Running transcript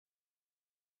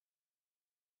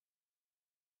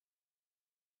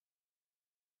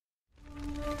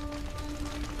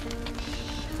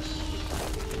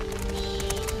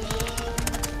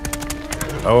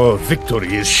Our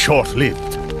victory is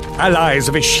short-lived. Allies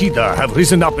of Ishida have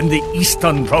risen up in the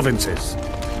eastern provinces.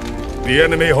 The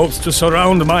enemy hopes to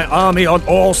surround my army on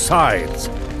all sides,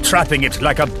 trapping it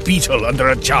like a beetle under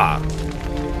a jar.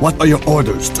 What are your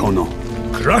orders, Tono?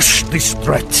 Crush this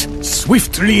threat,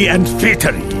 swiftly and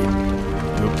fatally.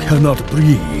 You cannot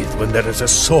breathe when there is a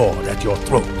sword at your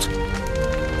throat.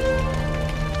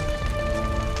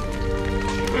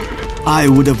 I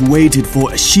would have waited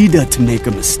for Ishida to make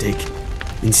a mistake.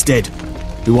 Instead,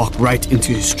 we walk right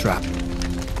into his trap.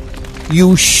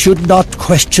 You should not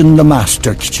question the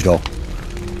master, Kichiro.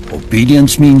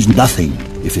 Obedience means nothing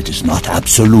if it is not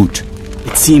absolute.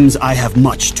 It seems I have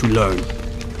much to learn.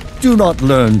 Do not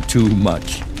learn too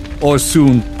much, or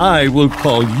soon I will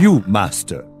call you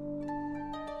master.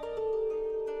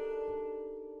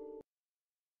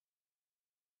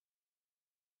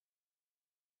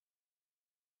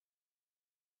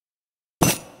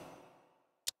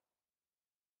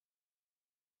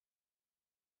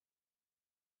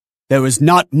 There is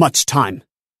not much time.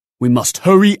 We must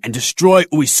hurry and destroy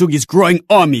Uesugi's growing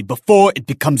army before it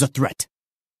becomes a threat.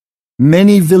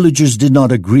 Many villagers did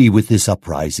not agree with this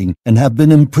uprising and have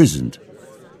been imprisoned.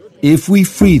 If we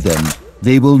free them,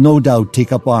 they will no doubt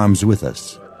take up arms with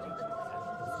us.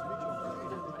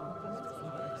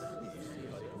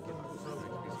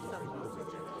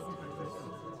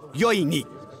 Yoi ni.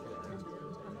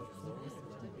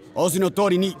 Ozu no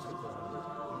tori ni.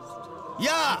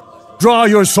 Ya! Draw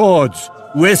your swords!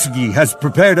 Uesugi has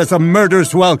prepared us a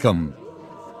murderous welcome.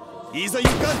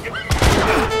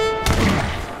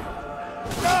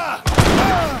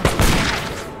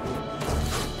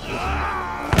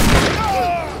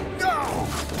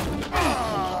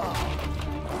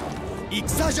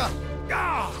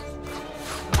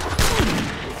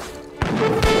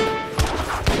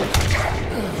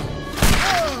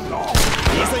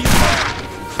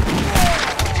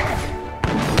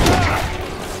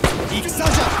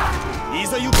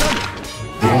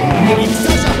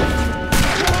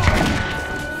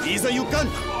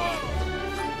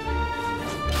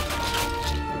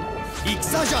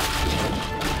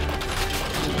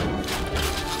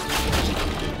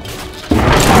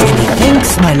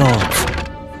 Thanks, my lords.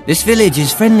 This village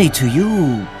is friendly to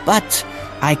you, but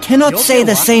I cannot say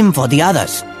the same for the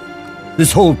others.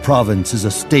 This whole province is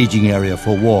a staging area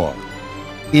for war.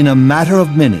 In a matter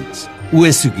of minutes,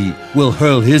 Uesugi will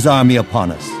hurl his army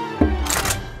upon us.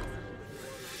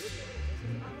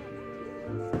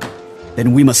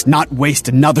 Then we must not waste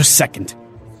another second.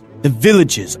 The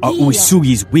villages are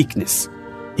Uesugi's weakness.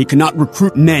 He cannot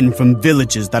recruit men from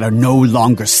villages that are no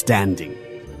longer standing.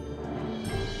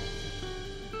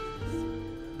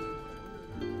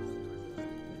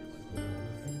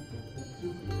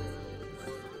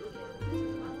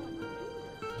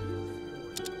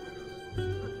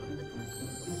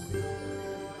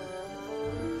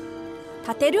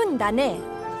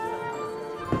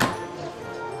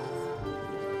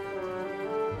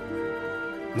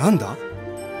 Nanda?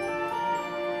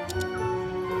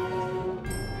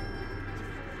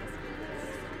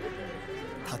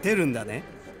 立てるんだね。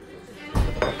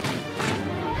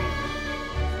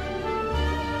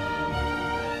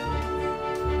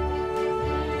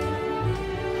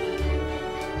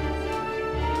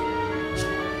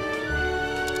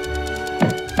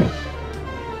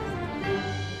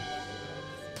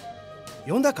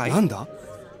読んだかい？なんだ？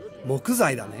木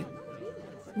材だね。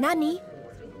何？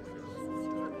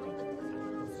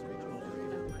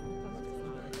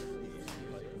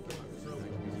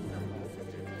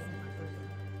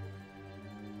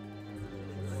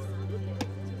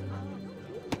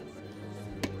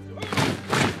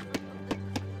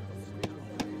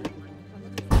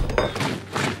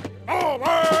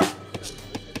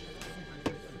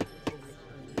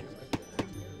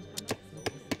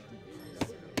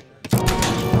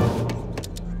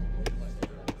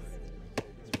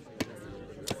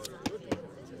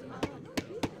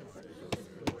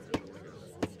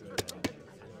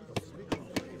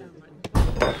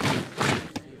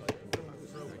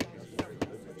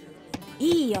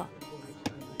いいよ。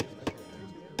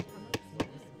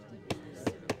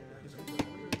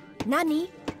何？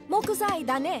木材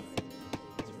だね。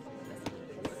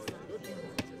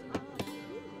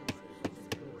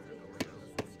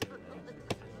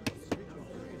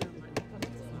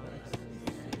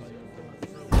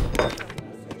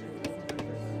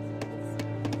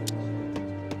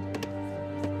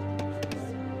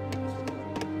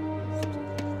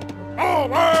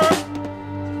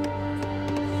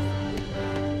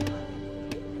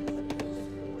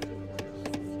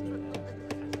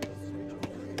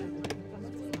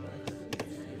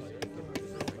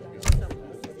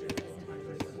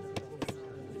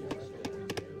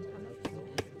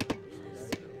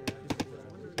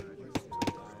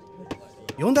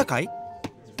呼んだかい？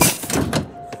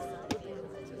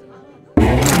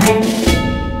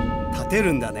立て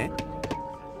るんだね。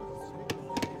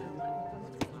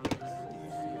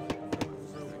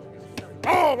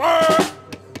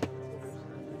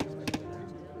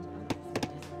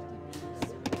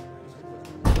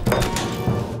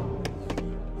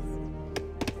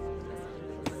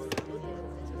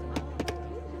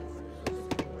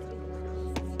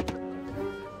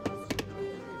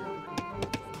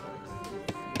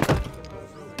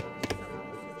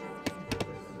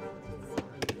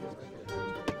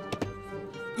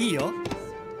いいよ。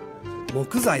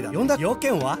木材だ。呼んだ要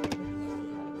件は？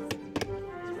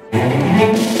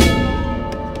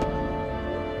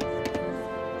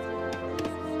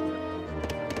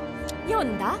読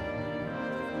んだ？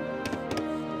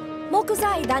木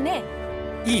材だね。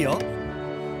いいよ。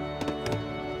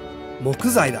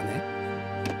木材だね。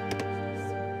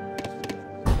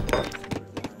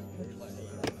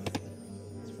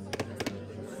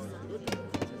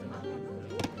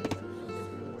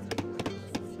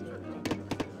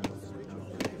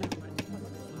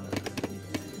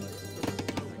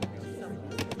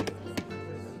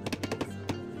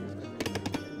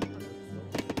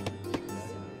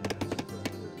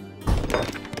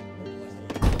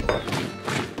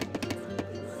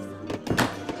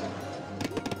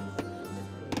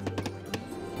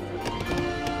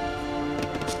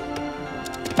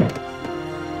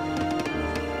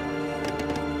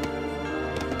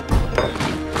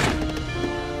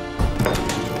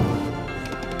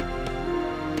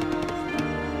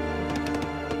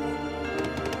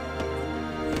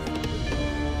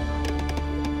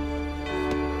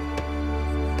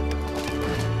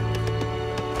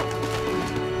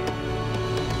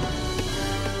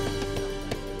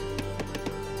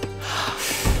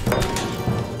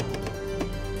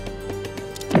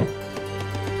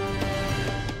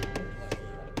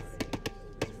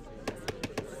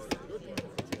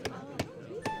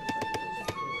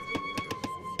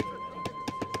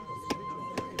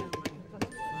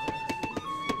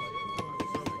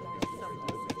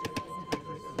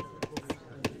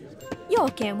要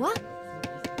件は？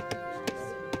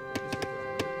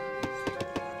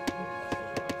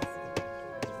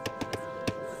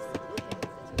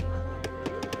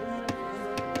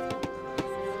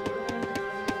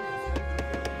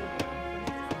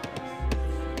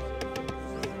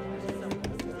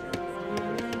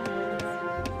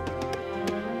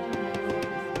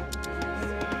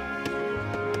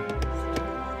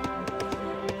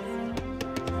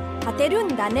立てる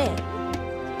んだね。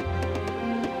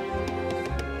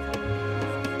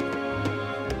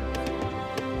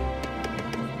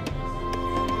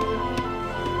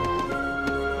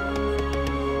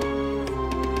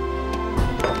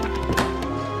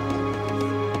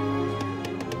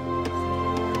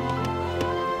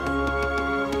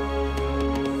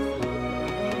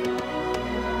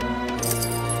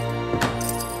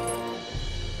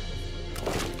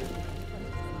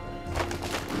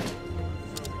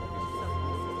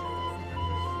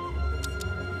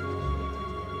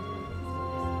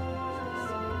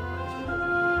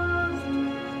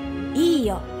いい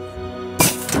よ。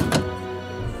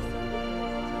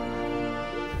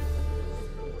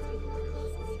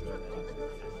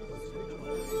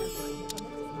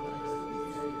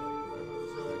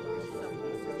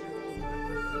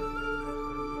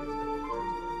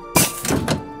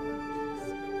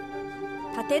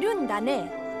立てるんだ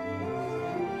ね。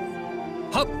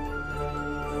はっ。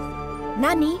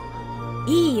何？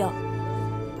いいよ。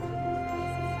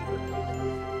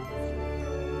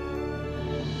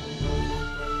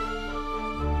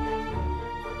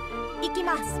行き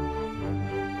ます。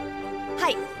は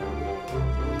い。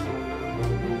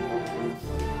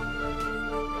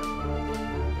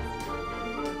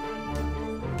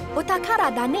お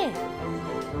宝だね。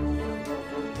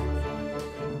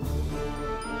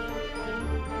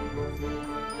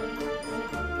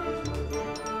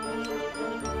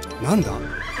なんだ？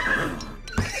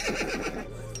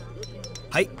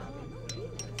はい。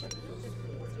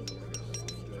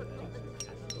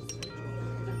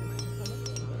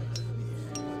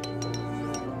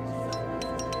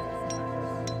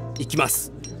行きま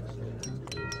す。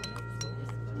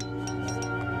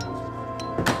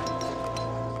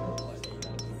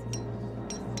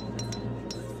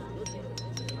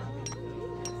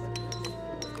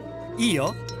いい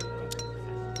よ。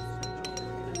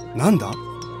なんだ？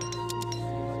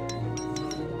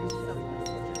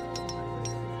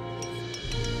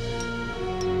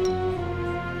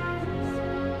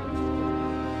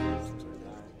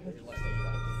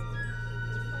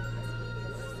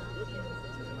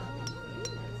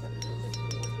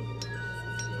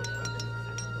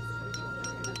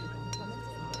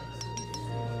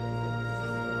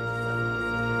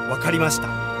わかりました。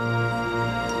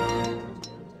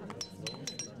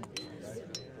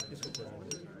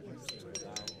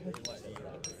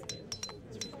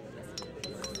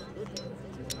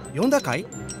読んだかい？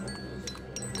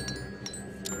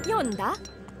読んだ？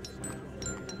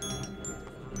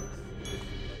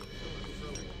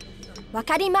わ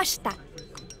かりました。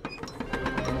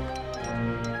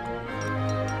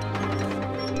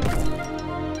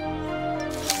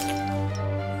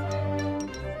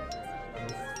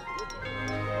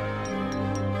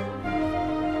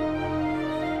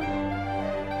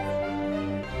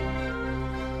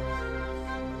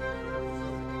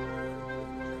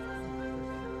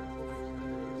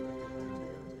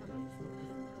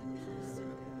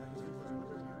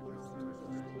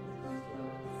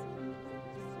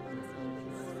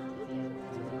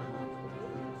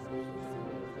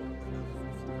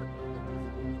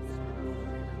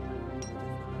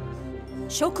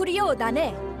食料だ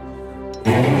ね。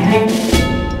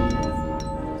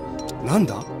なん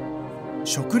だ？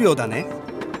食料だね。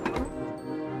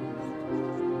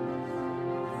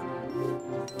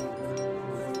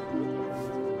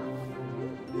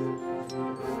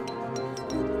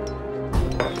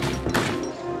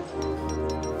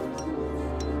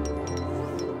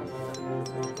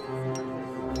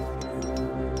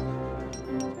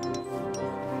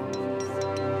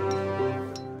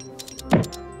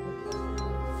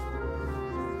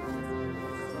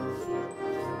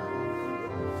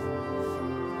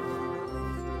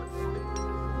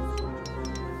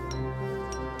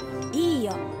いい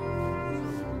よ。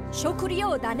食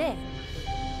料だね。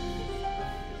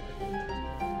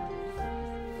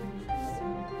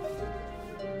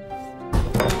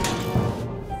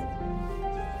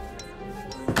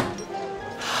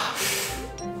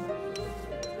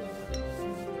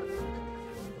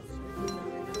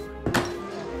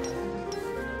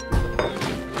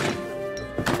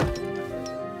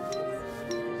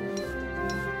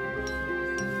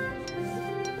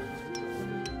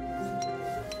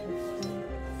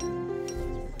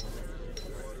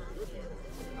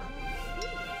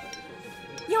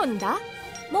読んだ？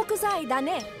木材だ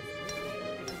ね。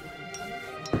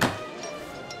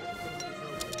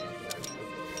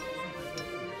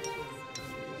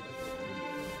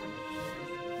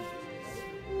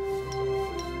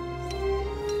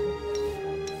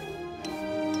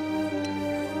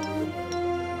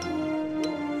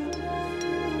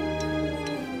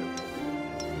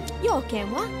要件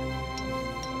は？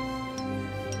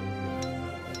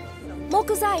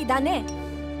木材だね。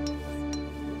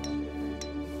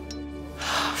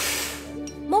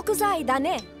木材だ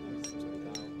ね。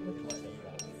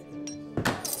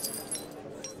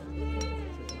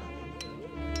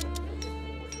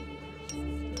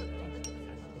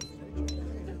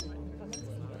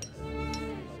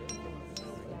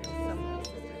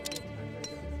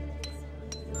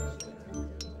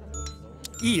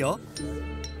いいよ。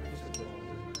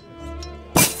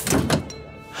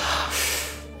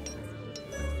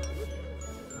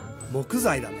木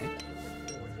材だね。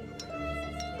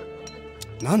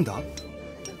なんだ？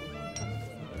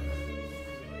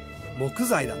木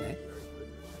材だね。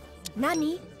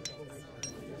何？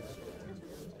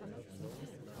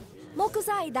木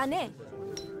材だね。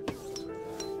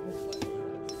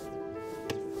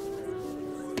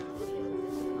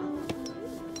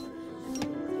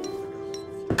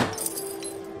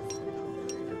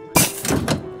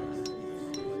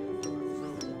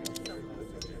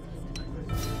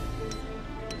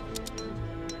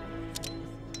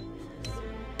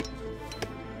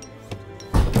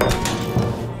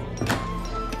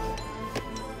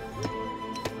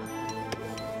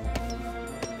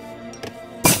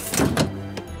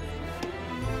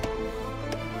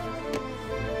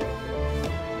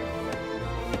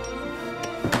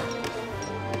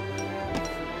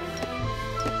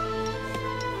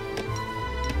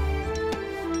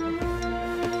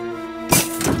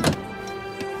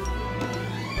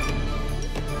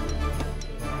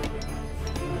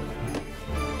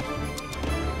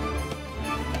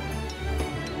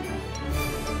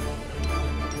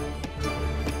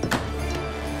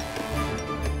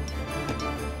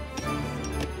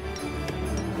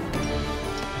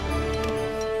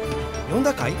読ん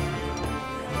だかい？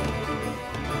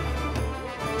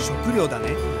食料だ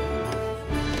ね。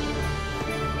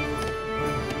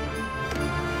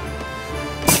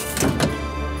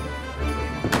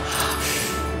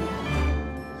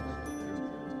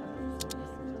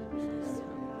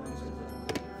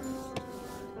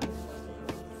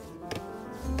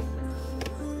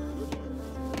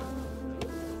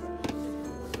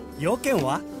要件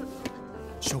は？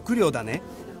食料だね。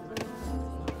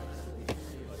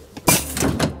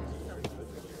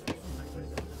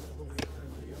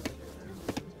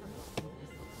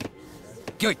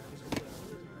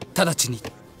直ちに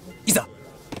いざ。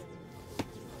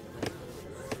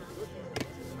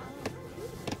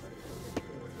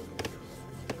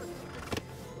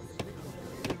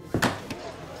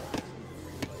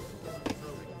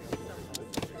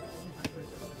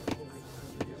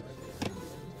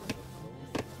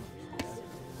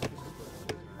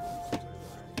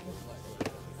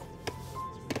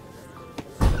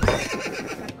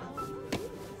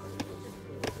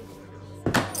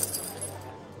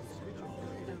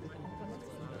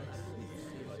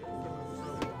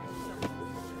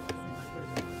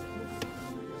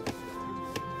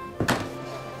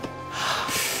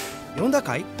呼んだ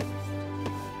かい？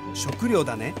食料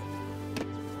だね。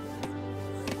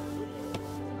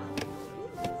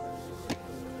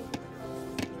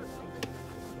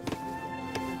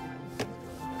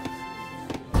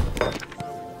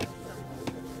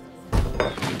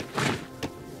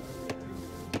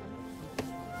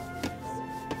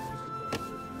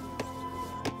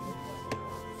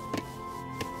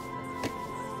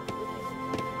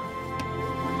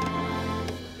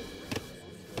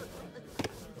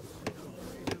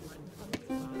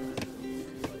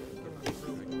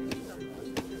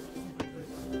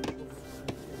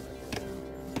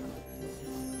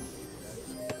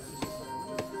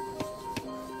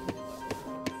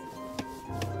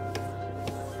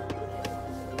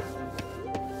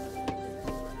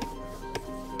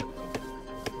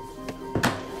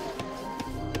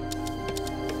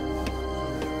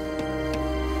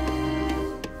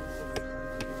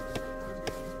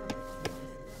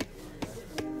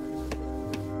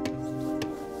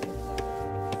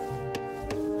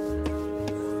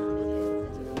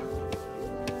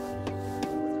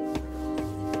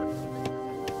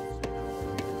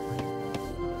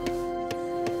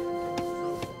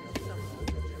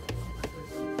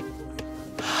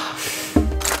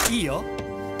いいよ。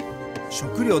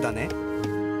食料だね。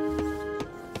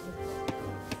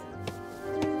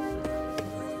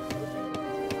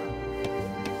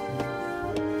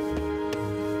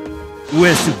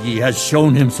Uesugi has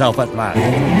shown himself at last.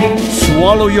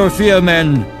 Swallow your fear,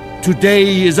 men.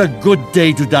 Today is a good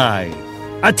day to die.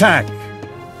 Attack!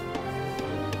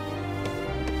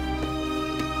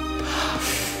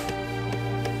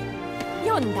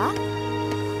 読んだ？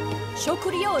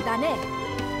食料だね。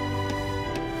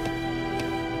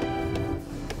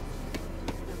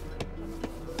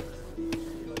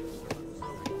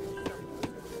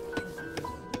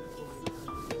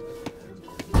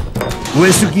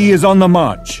Uesugi is on the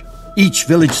march. Each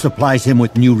village supplies him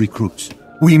with new recruits.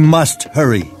 We must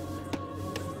hurry.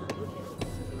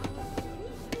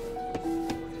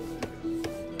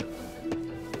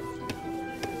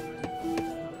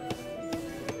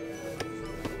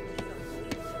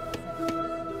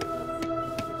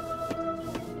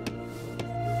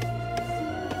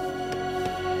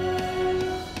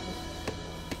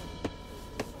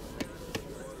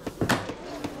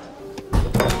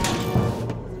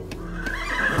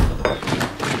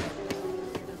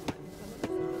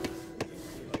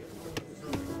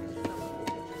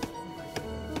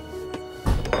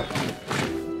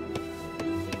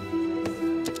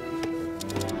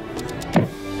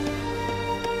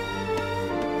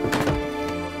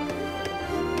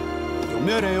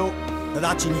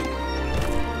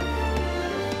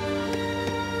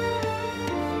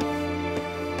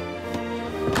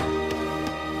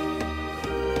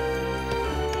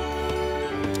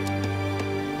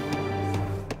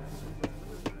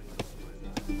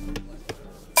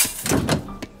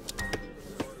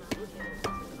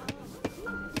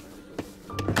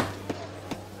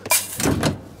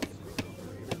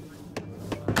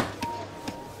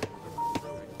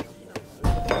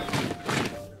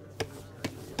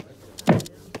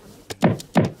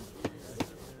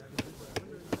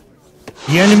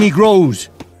 The enemy grows.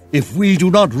 If we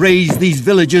do not raise these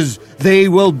villages, they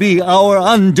will be our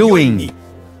undoing.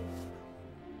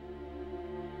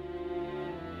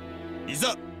 い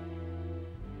ざ。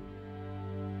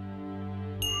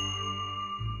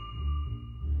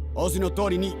仰せの通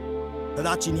りに、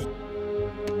直ちに。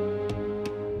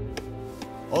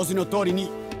仰せの通りに、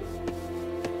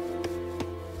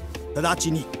直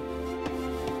ちに。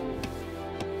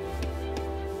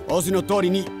仰せの通り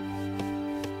に。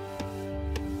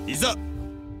いざ。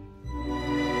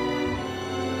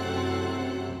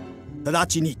直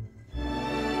ちに。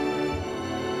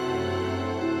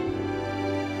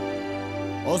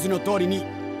仰せの通りに。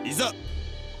いざ。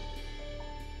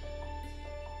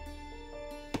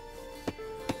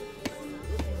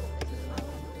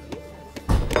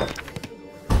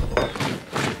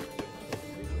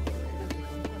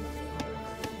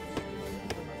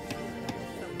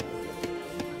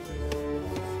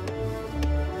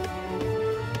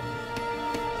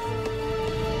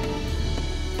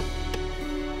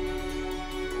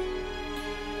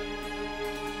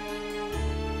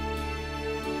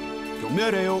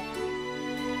命令を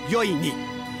良いにや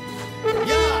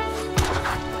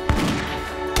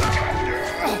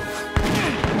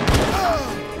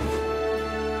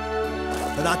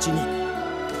あ直ちに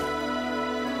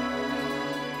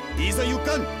いざ行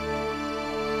かん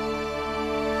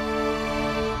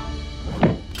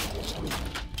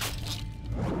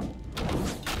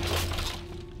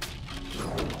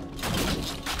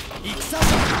戦じゃ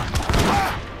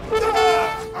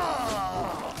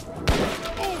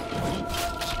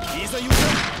いざ行か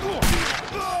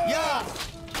んやあ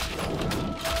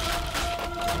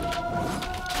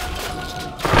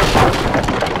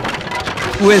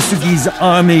Uesugi's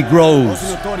army grows.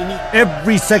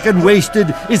 Every second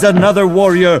wasted is another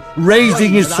warrior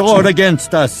raising his sword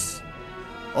against us.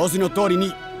 仰せの通り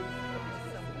に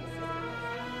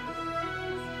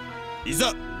い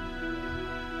ざ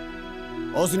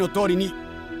仰せの通りに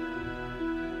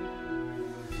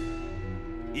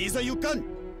いざ行かん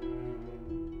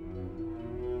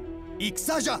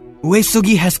戦じゃ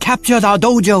Uesugi has captured our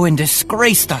dojo and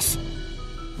disgraced us.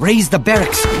 Raise the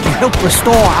barracks to help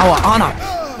restore our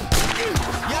honor.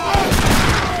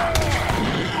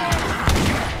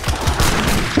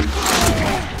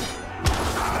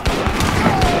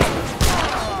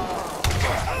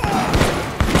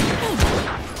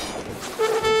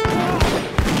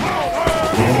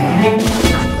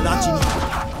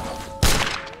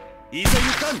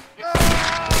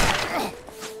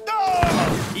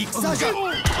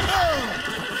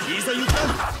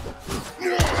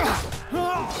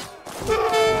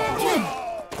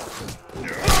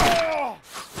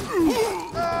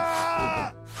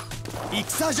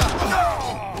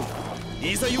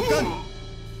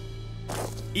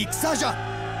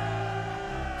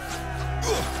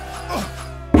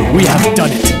 We have done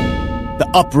it. The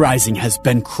uprising has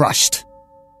been crushed.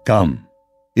 Come,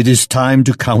 it is time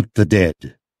to count the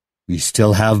dead. We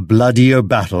still have bloodier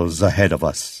battles ahead of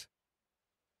us.